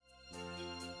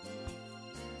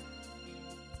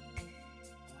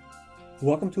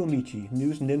Welcome to Amici,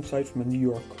 news and insights from the New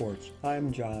York courts.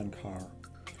 I'm John Carr.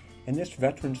 In this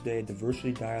Veterans Day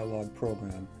Diversity Dialogue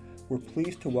program, we're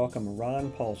pleased to welcome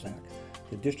Ron Polzak,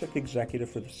 the District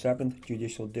Executive for the 7th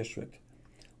Judicial District,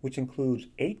 which includes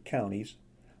 8 counties,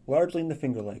 largely in the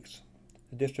Finger Lakes.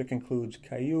 The district includes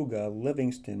Cayuga,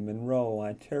 Livingston, Monroe,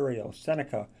 Ontario,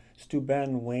 Seneca,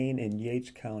 Steuben, Wayne, and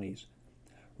Yates counties.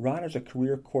 Ron is a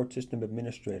career court system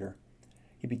administrator.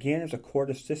 He began as a court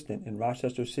assistant in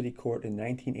Rochester City Court in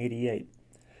 1988,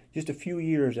 just a few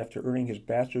years after earning his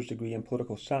bachelor's degree in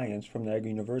political science from Niagara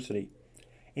University,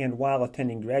 and while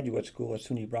attending graduate school at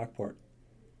SUNY Brockport.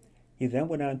 He then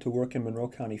went on to work in Monroe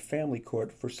County Family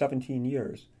Court for 17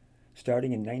 years,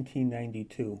 starting in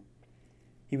 1992.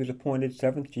 He was appointed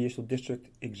 7th Judicial District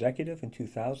Executive in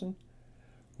 2000.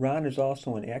 Ron is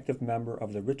also an active member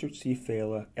of the Richard C.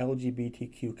 Fala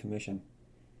LGBTQ Commission.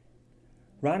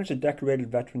 Ron is a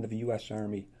decorated veteran of the U.S.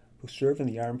 Army who served in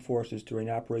the armed forces during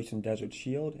Operation Desert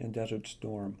Shield and Desert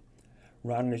Storm.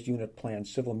 Ron and his unit planned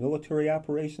civil military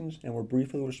operations and were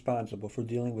briefly responsible for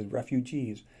dealing with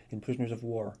refugees and prisoners of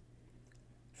war.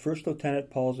 First Lieutenant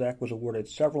Polzak was awarded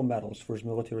several medals for his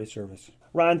military service.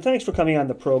 Ron, thanks for coming on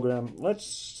the program. Let's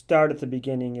start at the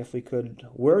beginning, if we could.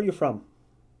 Where are you from?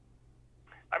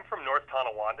 I'm from North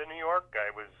Tonawanda, New York.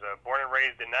 I was born and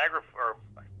raised in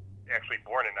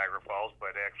born in Niagara Falls,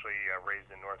 but actually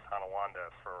raised in North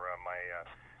Tonawanda for my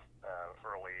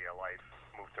early life.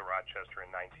 Moved to Rochester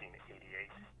in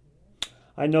 1988.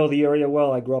 I know the area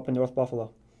well. I grew up in North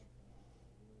Buffalo.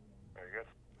 Very good.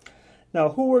 Now,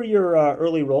 who were your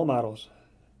early role models?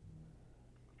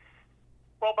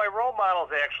 Well, by role models,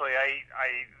 actually, I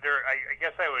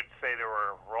guess I would say there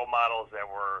were role models that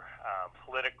were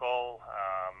political,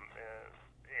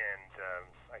 and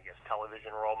I guess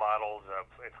television role models.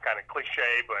 It's kind of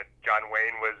cliche, but John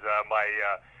Wayne was my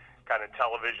kind of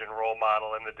television role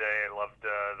model in the day. I loved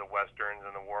the westerns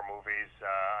and the war movies.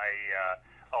 I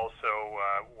also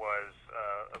was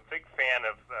a big fan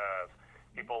of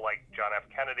people like John F.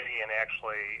 Kennedy and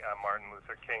actually Martin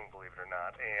Luther King, believe it or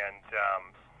not. And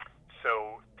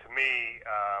so to me,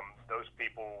 those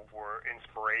people were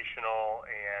inspirational,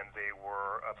 and they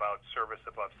were about service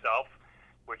above self,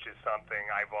 which is something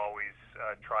I've always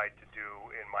tried to do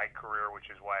in my career, which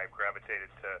is why I've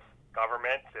gravitated to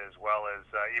government, as well as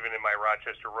even in my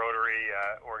Rochester Rotary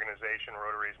organization.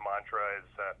 Rotary's mantra is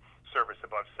service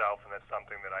above self, and that's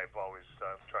something that I've always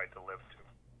tried to live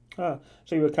to.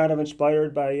 So you were kind of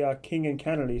inspired by King and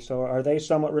Kennedy. So are they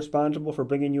somewhat responsible for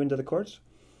bringing you into the courts?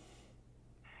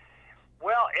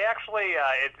 Well, actually,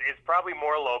 it's probably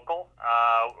more local.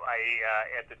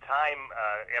 At the time,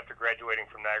 after graduating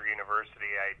from Niagara University,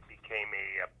 I became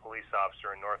a police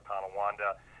officer in North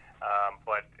Tonawanda.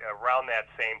 But around that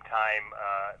same time,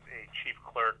 a chief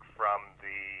clerk from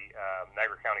the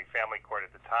Niagara County Family Court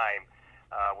at the time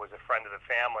was a friend of the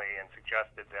family and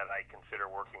suggested that I consider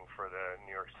working for the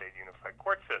New York State Unified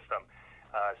Court System.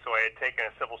 So I had taken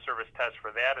a civil service test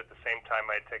for that. At the same time,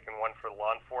 I had taken one for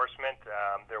law enforcement.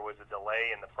 There was a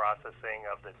delay in the processing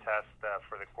of the test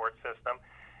for the court system.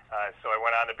 So I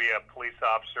went on to be a police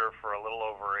officer for a little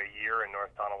over a year in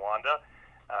North Tonawanda.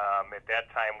 At that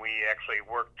time, we actually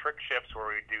worked trick shifts where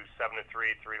we do 7 to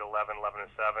 3, 3 to 11, 11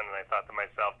 to 7. And I thought to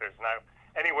myself, there's not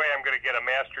any way I'm going to get a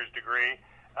master's degree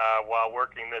while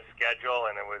working this schedule,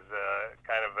 and it was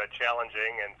kind of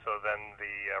challenging. And so then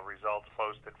the results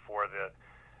posted for the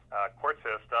court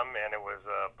system, and it was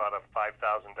about a $5,000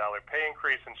 pay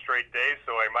increase in straight days.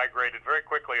 So I migrated very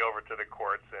quickly over to the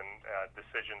courts, and a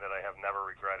decision that I have never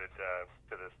regretted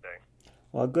to this day.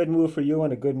 Well, a good move for you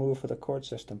and a good move for the court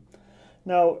system.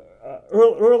 Now,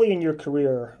 early in your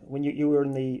career, when you were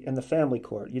in the family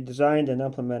court, you designed and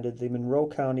implemented the Monroe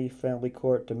County Family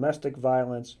Court Domestic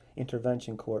Violence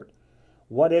Intervention Court.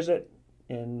 What is it,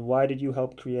 and why did you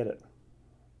help create it?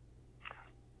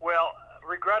 Well,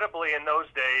 regrettably, in those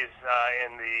days,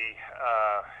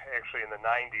 actually in the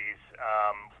 90s,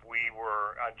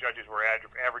 judges were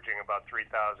averaging about 3,000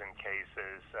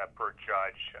 cases per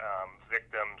judge.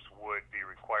 Victims would be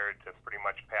required to pretty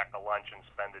much pack a lunch and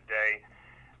spend a day,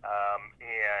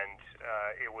 and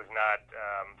it was not.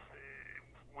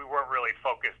 We weren't really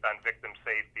focused on victim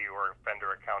safety or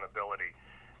offender accountability.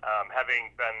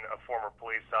 Having been a former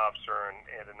police officer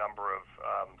and a number of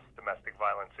domestic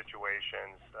violence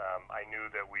situations, I knew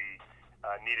that we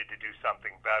needed to do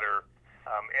something better.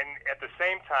 And at the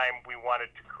same time, we wanted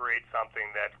to create something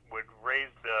that would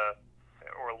raise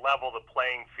or level the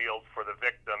playing field for the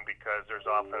victim, because there's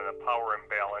often a power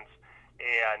imbalance,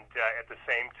 and at the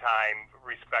same time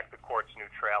respect the court's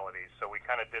neutrality. So we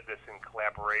kind of did this in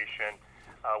collaboration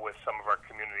with some of our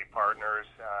community partners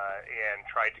and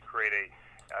tried to create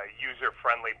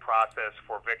user-friendly process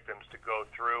for victims to go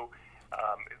through,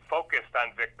 focused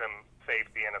on victim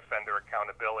safety and offender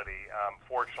accountability.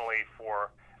 Fortunately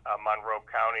for Monroe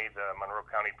County, the Monroe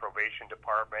County Probation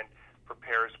Department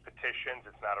prepares petitions.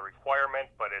 It's not a requirement,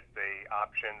 but it's an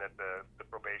option that the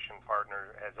probation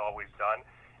partner has always done,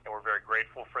 and we're very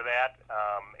grateful for that.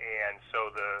 And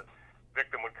so the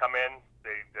victim would come in,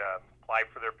 they'd apply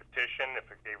for their petition.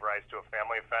 If it gave rise to a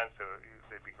family offense,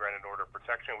 they'd be granted order of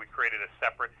protection. We created a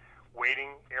separate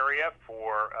waiting area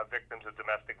for victims of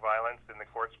domestic violence in the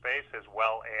court space, as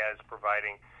well as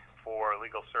providing for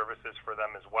legal services for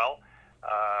them as well.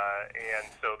 And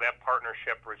so that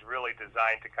partnership was really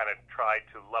designed to kind of try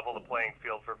to level the playing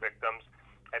field for victims,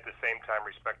 at the same time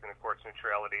respecting the court's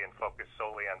neutrality and focus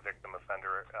solely on victim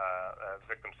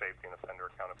safety and offender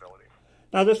accountability.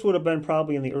 Now, this would have been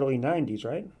probably in the early 90s,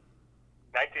 right?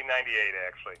 1998,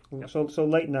 actually. Yep. So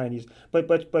late 90s,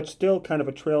 but still kind of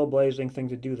a trailblazing thing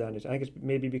to do then. I think it's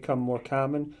maybe become more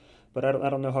common, but I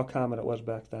don't know how common it was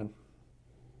back then.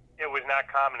 It was not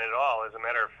common at all. As a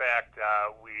matter of fact,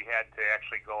 we had to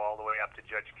actually go all the way up to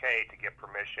Judge Kaye to get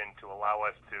permission to allow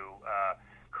us to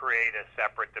create a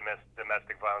separate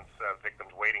domestic violence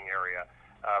victims waiting area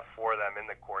for them in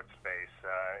the court space.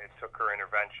 It took her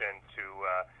intervention to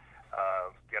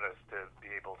get us to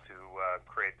be able to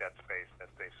create that space,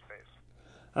 that safe space.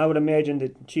 I would imagine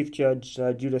that Chief Judge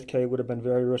Judith Kaye would have been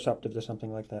very receptive to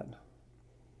something like that.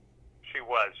 She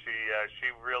was. She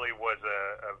really was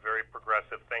a very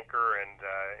progressive thinker,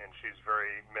 and she's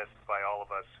very missed by all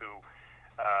of us who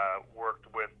worked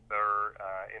with her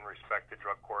in respect to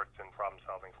drug courts and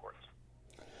problem-solving courts.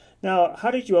 Now,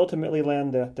 how did you ultimately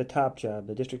land the top job,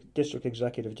 the district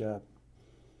executive job?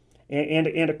 And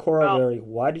a corollary,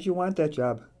 why did you want that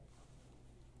job?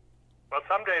 Well,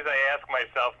 some days I ask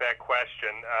myself that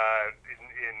question.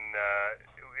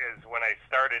 Is when I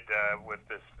started with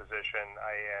this position,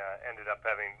 I ended up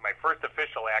having my first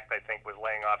official act, I think, was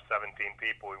laying off 17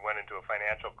 people. We went into a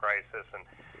financial crisis, and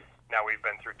now we've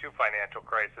been through two financial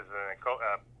crises and a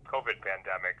COVID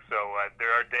pandemic. So there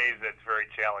are days that's very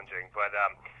challenging. But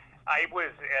I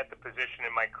was at the position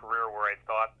in my career where I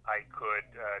thought I could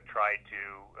try to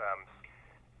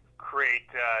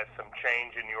create some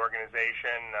change in the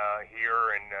organization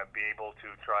here and be able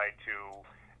to try to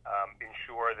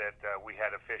ensure that we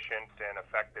had efficient and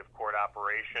effective court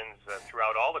operations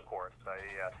throughout all the courts.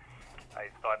 I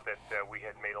thought that we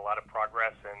had made a lot of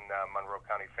progress in Monroe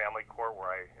County Family Court,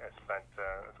 where I spent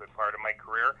a good part of my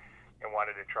career, and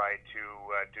wanted to try to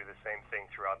do the same thing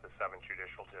throughout the 7th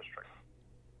Judicial District.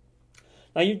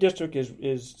 Now, your district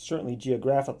is certainly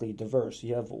geographically diverse.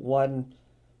 You have one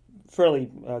fairly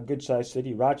good-sized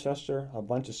city, Rochester, a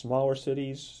bunch of smaller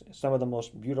cities, some of the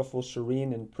most beautiful,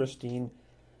 serene, and pristine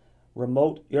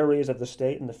remote areas of the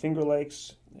state and the Finger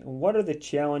Lakes. What are the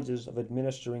challenges of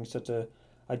administering such a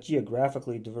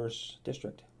geographically diverse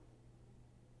district?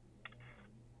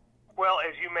 Well,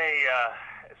 as you may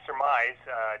surmise,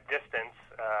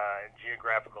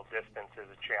 geographical distance is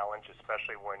a challenge,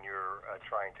 especially when you're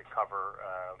trying to cover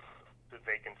the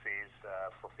vacancies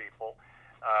for people.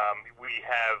 We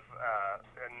have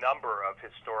a number of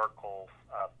historical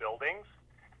buildings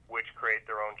which create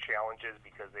their own challenges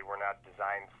because they were not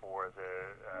designed for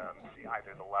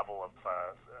either the level of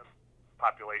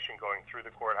population going through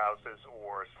the courthouses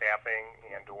or staffing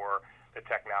and or the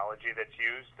technology that's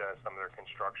used. Some of their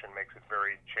construction makes it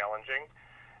very challenging.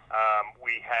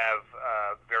 We have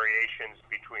variations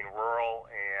between rural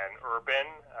and urban,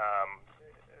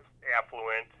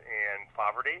 affluent and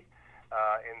poverty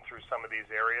in through some of these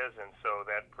areas, and so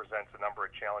that presents a number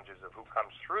of challenges of who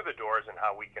comes through the doors and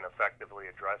how we can effectively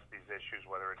address these issues,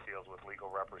 whether it deals with legal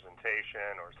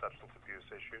representation or substance abuse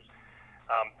issues.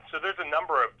 So there's a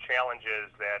number of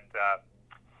challenges that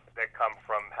come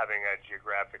from having a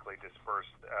geographically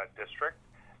dispersed district.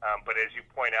 But as you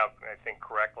point out, I think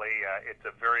correctly, it's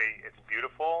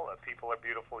beautiful. People are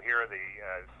beautiful here.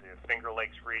 The Finger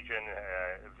Lakes region,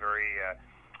 very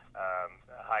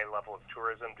high level of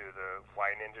tourism due to the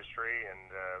wine industry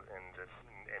and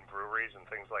breweries and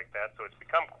things like that. So it's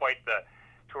become quite the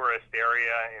tourist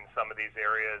area in some of these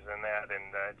areas, and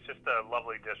it's just a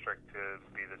lovely district to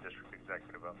be the district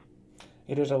executive of.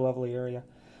 It is a lovely area.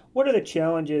 What are the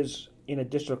challenges in a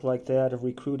district like that of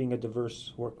recruiting a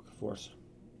diverse workforce?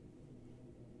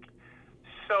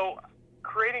 So,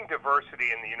 creating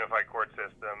diversity in the unified court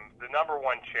system, the number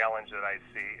one challenge that I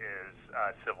see is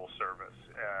civil service.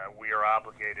 We are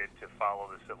obligated to follow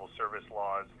the civil service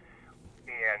laws,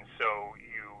 and so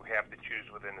you have to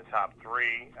choose within the top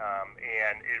three.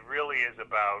 And it really is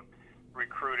about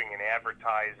recruiting and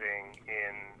advertising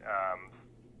in,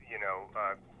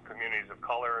 communities of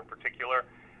color in particular.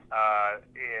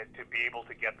 to be able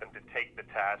to get them to take the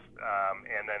test,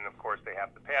 and then of course they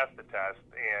have to pass the test.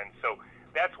 And so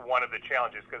that's one of the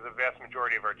challenges, because the vast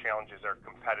majority of our challenges are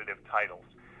competitive titles.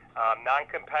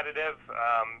 Non-competitive,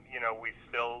 we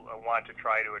still want to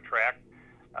try to attract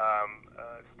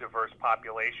diverse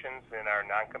populations in our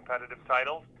non-competitive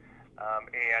titles,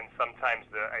 and sometimes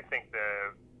I think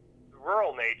the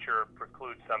rural nature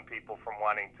precludes some people from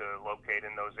wanting to locate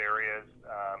in those areas.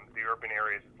 The urban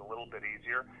areas is a little bit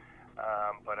easier,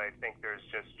 but I think there's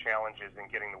just challenges in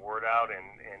getting the word out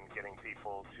and getting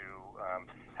people to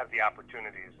have the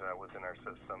opportunities within our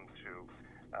system to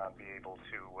be able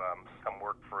to come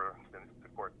work for the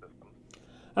court system.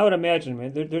 I would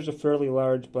imagine, there's a fairly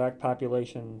large black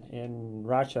population in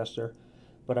Rochester,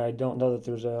 but I don't know that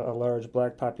there's a large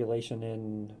black population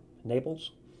in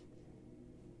Naples.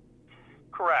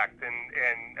 Correct, and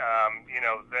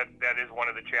that is one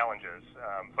of the challenges.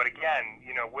 But again,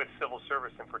 with civil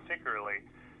service in particular,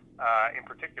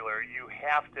 you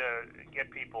have to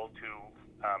get people to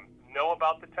know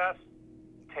about the test,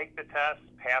 take the test,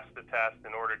 pass the test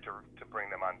in order to bring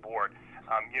them on board.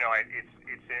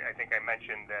 I think I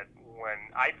mentioned that when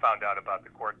I found out about the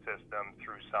court system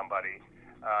through somebody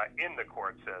in the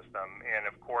court system, and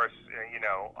of course,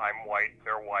 I'm white,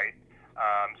 they're white.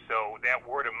 So that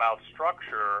word-of-mouth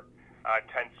structure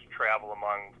tends to travel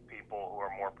among people who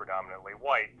are more predominantly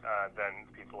white than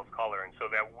people of color, and so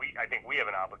that I think we have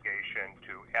an obligation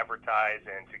to advertise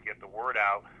and to get the word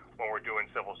out when we're doing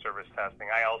civil service testing.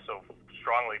 I also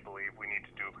strongly believe we need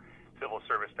to do civil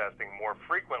service testing more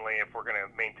frequently if we're going to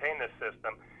maintain this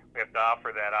system. We have to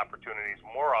offer that opportunities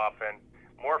more often,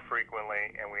 more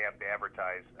frequently, and we have to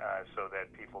advertise so that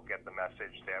people get the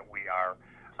message that we are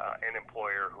an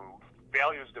employer who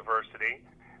values diversity,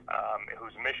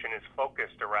 whose mission is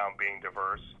focused around being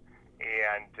diverse,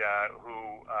 and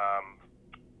who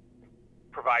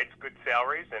provides good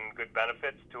salaries and good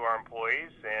benefits to our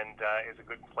employees and is a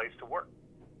good place to work.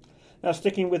 Now,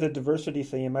 sticking with the diversity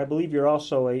theme, I believe you're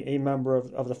also a member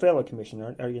of the FALA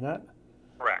Commission, are you not?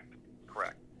 Correct.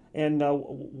 And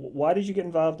why did you get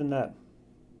involved in that?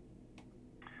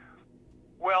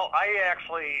 Well, I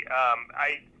actually,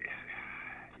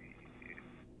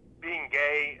 being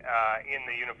gay in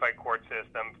the unified court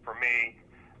system, for me,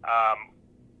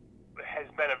 has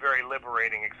been a very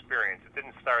liberating experience. It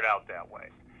didn't start out that way.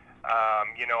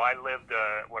 I lived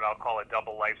what I'll call a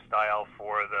double lifestyle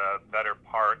for the better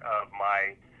part of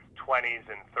my 20s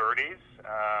and 30s.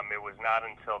 It was not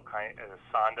until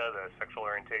SONDA, the Sexual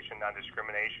Orientation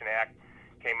Non-Discrimination Act,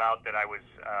 came out that I was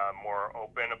more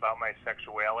open about my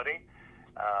sexuality.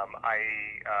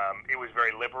 It was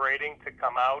very liberating to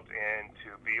come out and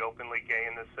to be openly gay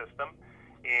in the system,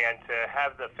 and to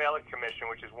have the FALA Commission,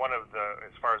 which is one of the,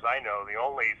 as far as I know, the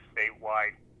only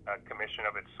statewide commission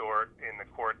of its sort in the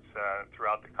courts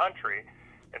throughout the country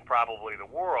and probably the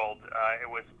world. It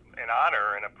was an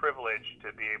honor and a privilege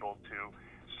to be able to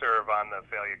serve on the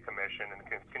FALA Commission and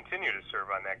continue to serve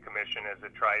on that commission as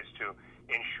it tries to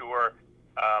ensure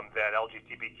that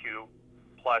LGBTQ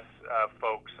plus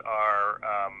folks are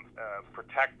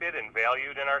protected and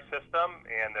valued in our system,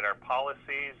 and that our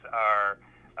policies are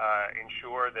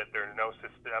ensure that there's no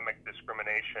systemic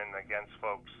discrimination against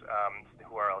folks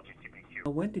who are LGBTQ.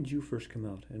 When did you first come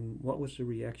out, and what was the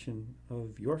reaction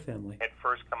of your family? I had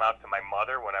first come out to my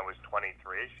mother when I was 23.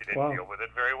 She didn't deal with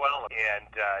it very well, and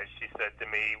she said to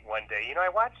me one day, I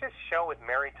watched this show with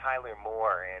Mary Tyler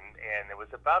Moore, and it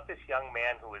was about this young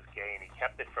man who was gay, and he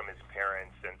kept it from his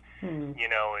parents, and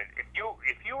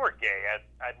if you were gay,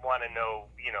 I'd want to know,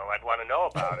 I'd want to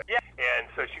know about it. Yeah. And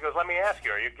so she goes, let me ask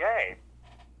you, are you gay?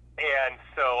 And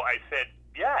so I said,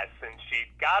 yes. And she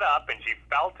got up and she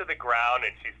fell to the ground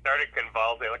and she started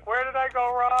convulsing, like, where did I go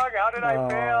wrong? How did I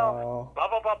fail? Blah,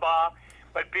 blah, blah, blah.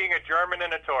 But being a German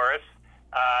and a Taurus,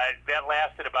 that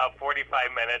lasted about 45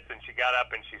 minutes, and she got up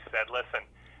and she said, listen,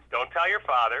 don't tell your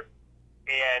father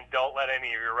and don't let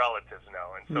any of your relatives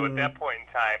know. And so at that point in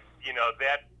time,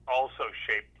 that also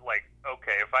shaped, like,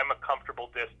 okay, if I'm a comfortable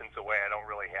distance away, I don't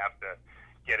really have to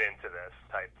get into this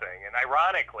type thing. And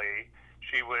ironically,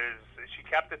 she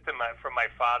kept it from my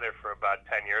father for about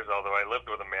 10 years, although I lived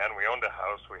with a man. We owned a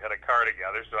house. We had a car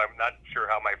together, so I'm not sure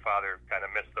how my father kind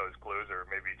of missed those clues, or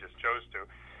maybe he just chose to.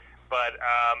 But,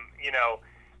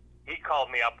 he called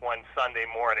me up one Sunday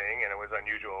morning, and it was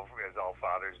unusual, as all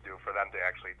fathers do, for them to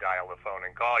actually dial the phone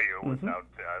and call you without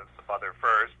the mother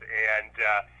first. And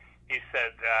he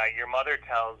said, your mother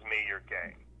tells me you're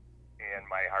gay. And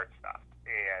my heart stopped.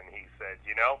 And he said,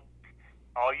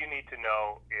 all you need to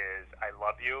know is I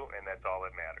love you, and that's all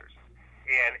that matters.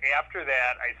 And after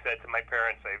that, I said to my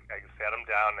parents, I sat them him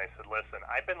down and I said, listen,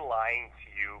 I've been lying to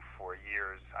you for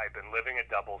years. I've been living a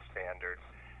double standard.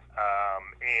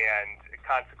 And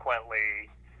consequently,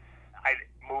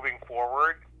 moving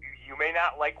forward, you may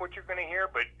not like what you're going to hear,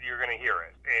 but you're going to hear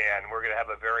it. And we're going to have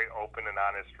a very open and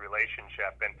honest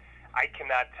relationship. And I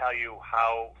cannot tell you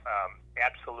how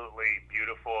absolutely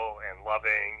beautiful and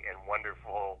loving and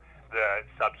wonderful the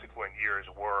subsequent years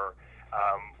were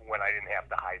when I didn't have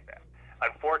to hide that.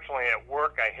 Unfortunately, at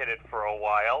work, I hid it for a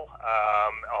while,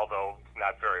 although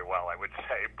not very well, I would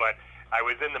say. But I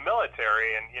was in the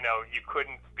military, and, you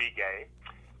couldn't be gay.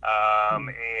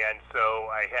 And so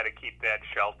I had to keep that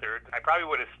sheltered. I probably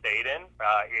would have stayed in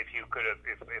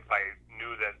if I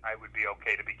knew that I would be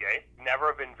okay to be gay. Never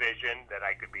have envisioned that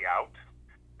I could be out,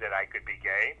 that I could be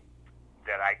gay,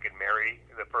 that I could marry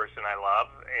the person I love,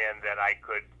 and that I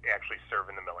could actually serve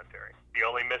in the military. The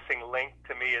only missing link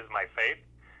to me is my faith.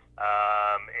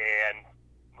 And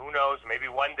who knows, maybe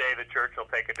one day the church will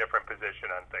take a different position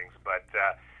on things. But,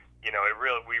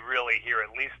 we really hear,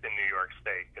 at least in New York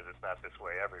State, because it's not this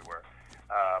way everywhere,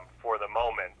 for the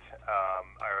moment,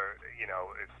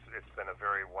 it's been a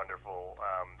very wonderful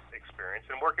experience.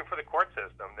 And working for the court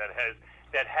system that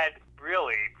had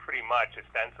really pretty much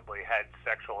ostensibly had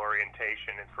sexual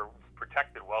orientation and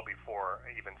protected well before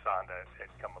even Sonda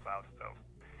had come about. So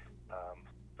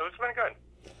it's been good.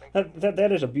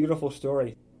 That is a beautiful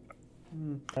story.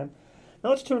 Now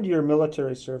let's turn to your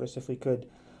military service, if we could.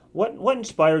 What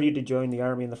inspired you to join the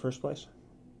Army in the first place?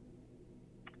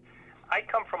 I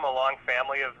come from a long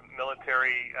family of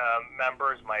military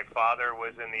members. My father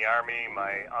was in the Army.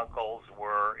 My uncles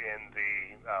were in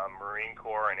the Marine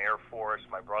Corps and Air Force.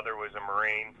 My brother was a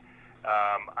Marine.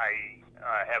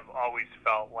 I have always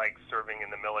felt like serving in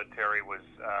the military was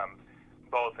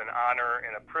both an honor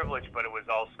and a privilege, but it was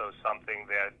also something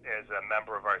that, as a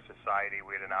member of our society,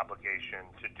 we had an obligation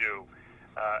to do,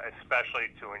 especially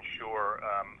to ensure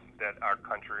that our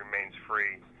country remains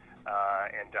free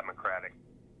and democratic.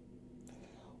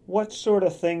 What sort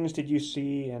of things did you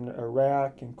see in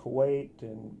Iraq and Kuwait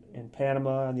and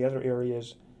Panama and the other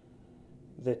areas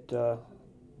that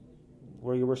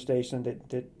where you were stationed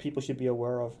that people should be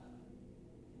aware of?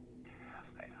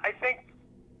 I think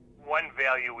one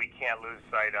value we can't lose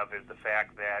sight of is the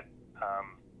fact that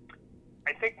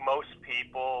I think most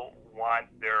people want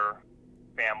their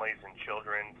families and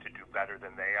children to do better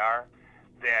than they are,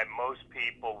 that most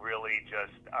people really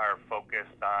just are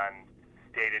focused on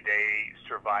day-to-day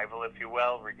survival, if you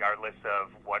will, regardless of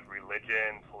what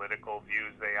religion, political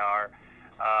views they are.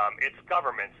 It's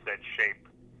governments that shape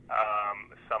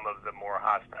some of the more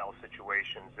hostile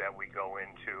situations that we go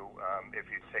into. If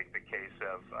you take the case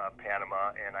of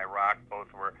Panama and Iraq,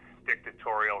 both were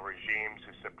dictatorial regimes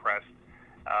who suppressed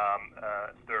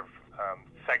their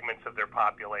segments of their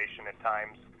population at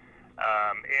times.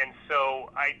 And so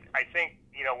I think,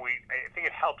 I think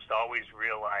it helps to always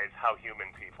realize how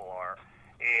human people are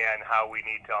and how we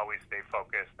need to always stay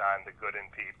focused on the good in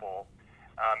people.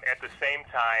 At the same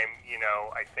time,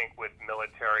 I think with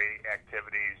military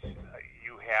activities,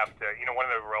 you have to, one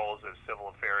of the roles of civil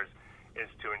affairs is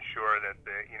to ensure that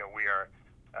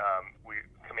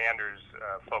commanders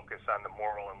focus on the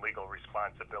moral and legal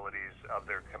responsibilities of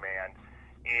their command.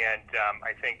 And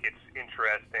I think it's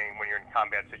interesting when you're in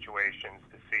combat situations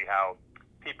to see how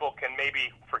people can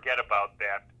maybe forget about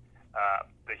that,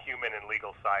 the human and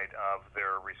legal side of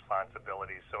their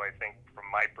responsibilities. So I think from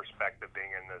my perspective,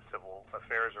 being in the civil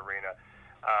affairs arena,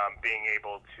 being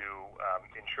able to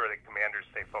ensure that commanders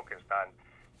stay focused on,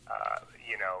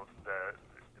 the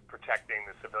protecting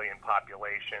the civilian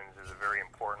populations is a very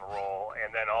important role.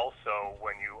 And then also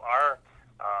when you are,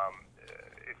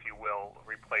 if you will,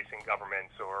 replacing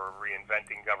governments or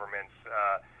reinventing governments,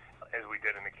 as we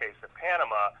did in the case of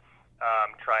Panama,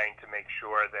 trying to make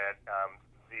sure that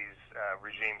these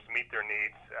regimes meet their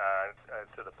needs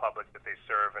to the public that they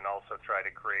serve, and also try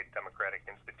to create democratic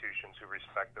institutions who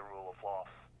respect the rule of law.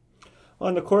 Well,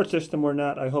 in the court system, we're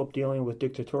not, I hope, dealing with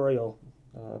dictatorial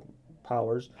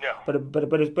powers. No.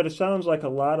 But it sounds like a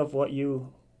lot of what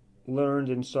you learned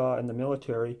and saw in the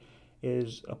military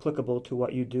is applicable to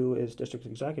what you do as district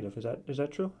executive. Is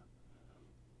that true?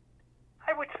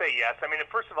 I would say yes. I mean,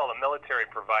 first of all, the military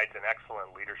provides an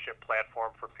excellent leadership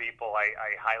platform for people. I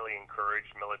highly encourage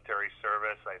military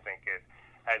service. I think it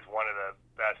has one of the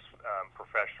best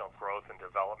professional growth and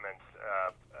development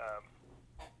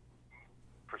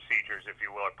procedures, if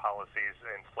you will, or policies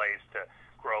in place to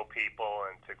grow people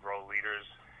and to grow leaders.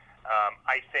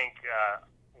 I think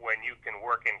when you can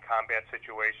work in combat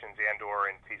situations and or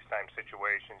in peacetime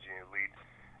situations, you lead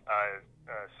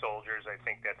soldiers, I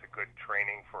think that's a good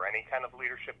training for any kind of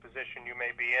leadership position you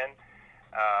may be in.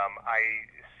 I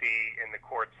see in the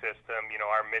court system.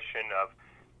 Our mission of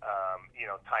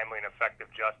timely and effective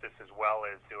justice, as well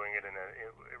as doing it in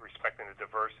respecting the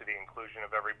diversity, inclusion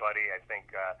of everybody, I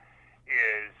think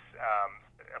is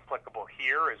applicable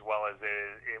here as well as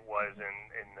it was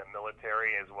in the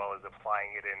military, as well as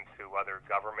applying it into other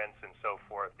governments and so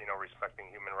forth, respecting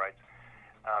human rights.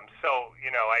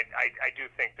 I do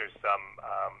think there's some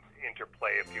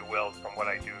interplay, if you will, from what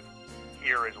I do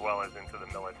here as well as into the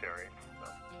military.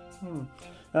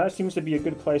 That seems to be a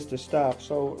good place to stop.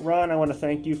 So, Ron, I want to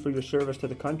thank you for your service to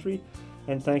the country,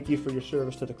 and thank you for your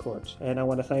service to the courts. And I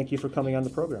want to thank you for coming on the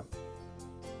program.